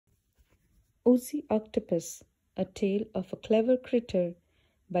Oozey Octopus, A Tale of a Clever Critter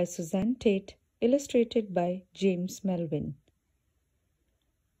by Suzanne Tate, illustrated by James Melvin.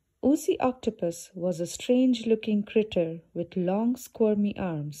 Oozey Octopus was a strange-looking critter with long, squirmy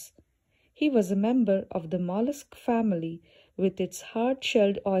arms. He was a member of the mollusk family with its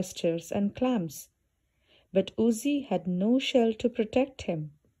hard-shelled oysters and clams. But Oozey had no shell to protect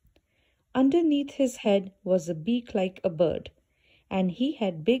him. Underneath his head was a beak like a bird, and he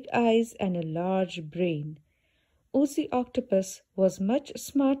had big eyes and a large brain. Oozey Octopus was much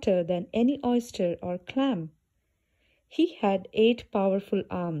smarter than any oyster or clam. He had 8 powerful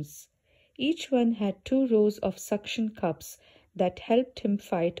arms. Each one had 2 rows of suction cups that helped him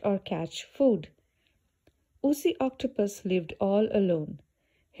fight or catch food. Oozey Octopus lived all alone.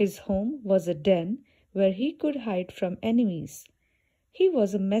 His home was a den where he could hide from enemies. He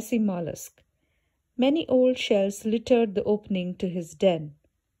was a messy mollusk. Many old shells littered the opening to his den.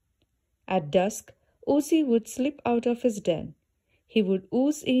 At dusk, Oozey would slip out of his den. He would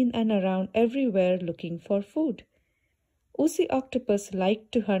ooze in and around everywhere looking for food. Oozey Octopus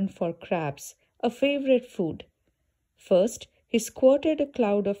liked to hunt for crabs, a favorite food. First, he squirted a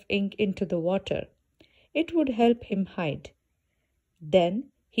cloud of ink into the water. It would help him hide.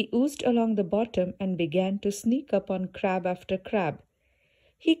 Then, he oozed along the bottom and began to sneak up on crab after crab.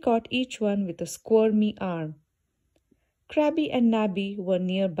 He caught each one with a squirmy arm. Crabby and Nabby were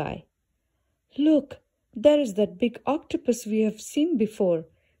nearby. "Look, there is that big octopus we have seen before,"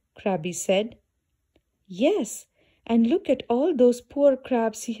 Crabby said. "Yes, and look at all those poor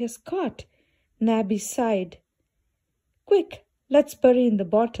crabs he has caught," Nabby sighed. "Quick, let's bury in the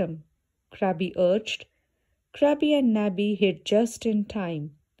bottom," Crabby urged. Crabby and Nabby hid just in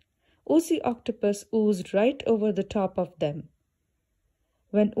time. Oozey Octopus oozed right over the top of them.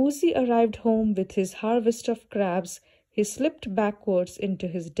 When Oozey arrived home with his harvest of crabs, he slipped backwards into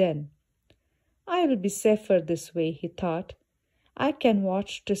his den. "I'll be safer this way," he thought. "I can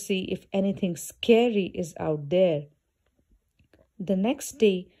watch to see if anything scary is out there." The next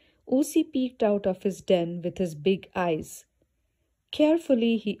day, Oozey peeked out of his den with his big eyes.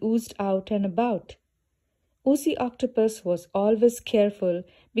 Carefully, he oozed out and about. Oozey Octopus was always careful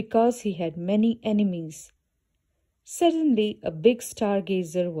because he had many enemies. Suddenly, a big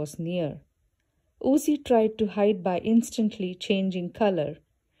stargazer was near. Oozey tried to hide by instantly changing color,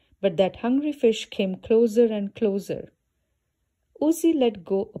 but that hungry fish came closer and closer. Oozey let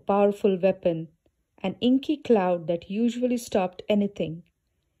go a powerful weapon, an inky cloud that usually stopped anything.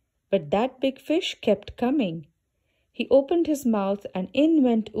 But that big fish kept coming. He opened his mouth and in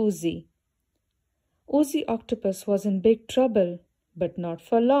went Oozey. Oozey Octopus was in big trouble, but not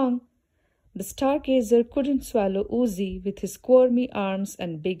for long. The stargazer couldn't swallow Oozey with his squirmy arms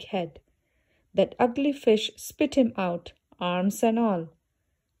and big head. That ugly fish spit him out, arms and all.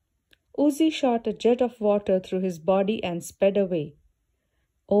 Oozey shot a jet of water through his body and sped away.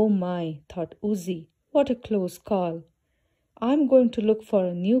 "Oh my," thought Oozey, "what a close call. I'm going to look for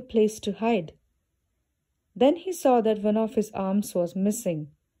a new place to hide." Then he saw that one of his arms was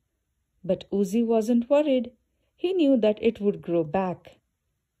missing. But Oozey wasn't worried. He knew that it would grow back.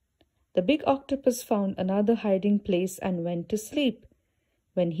 The big octopus found another hiding place and went to sleep.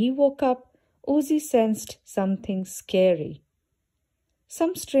 When he woke up, Oozey sensed something scary.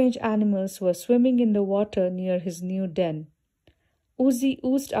 Some strange animals were swimming in the water near his new den. Oozey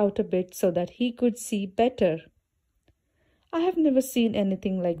oozed out a bit so that he could see better. "I have never seen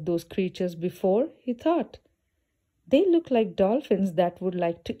anything like those creatures before," he thought. "They look like dolphins that would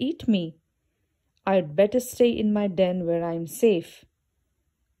like to eat me. I'd better stay in my den where I'm safe."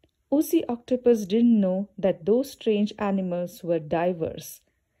 Oozey Octopus didn't know that those strange animals were divers.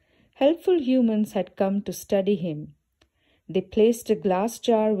 Helpful humans had come to study him. They placed a glass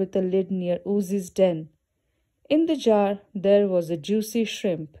jar with a lid near Oozey's den. In the jar there was a juicy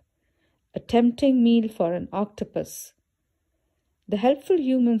shrimp, a tempting meal for an octopus. The helpful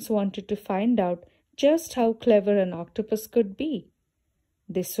humans wanted to find out just how clever an octopus could be.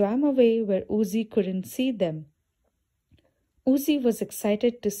 They swam away where Oozey couldn't see them. Oozey was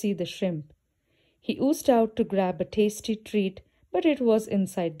excited to see the shrimp. He oozed out to grab a tasty treat, but it was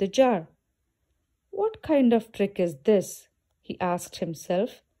inside the jar. "What kind of trick is this?" he asked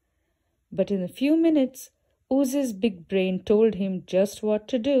himself. But in a few minutes, Oozey's big brain told him just what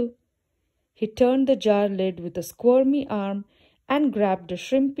to do. He turned the jar lid with a squirmy arm and grabbed a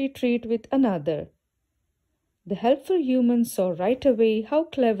shrimpy treat with another. The helpful human saw right away how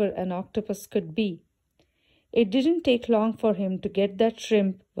clever an octopus could be. "It didn't take long for him to get that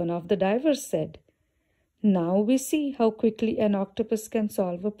shrimp," one of the divers said. "Now we see how quickly an octopus can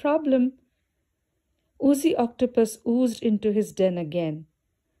solve a problem." Oozey Octopus oozed into his den again.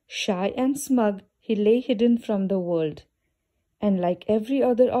 Shy and smug, he lay hidden from the world. And like every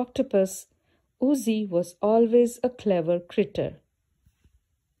other octopus, Oozey was always a clever critter.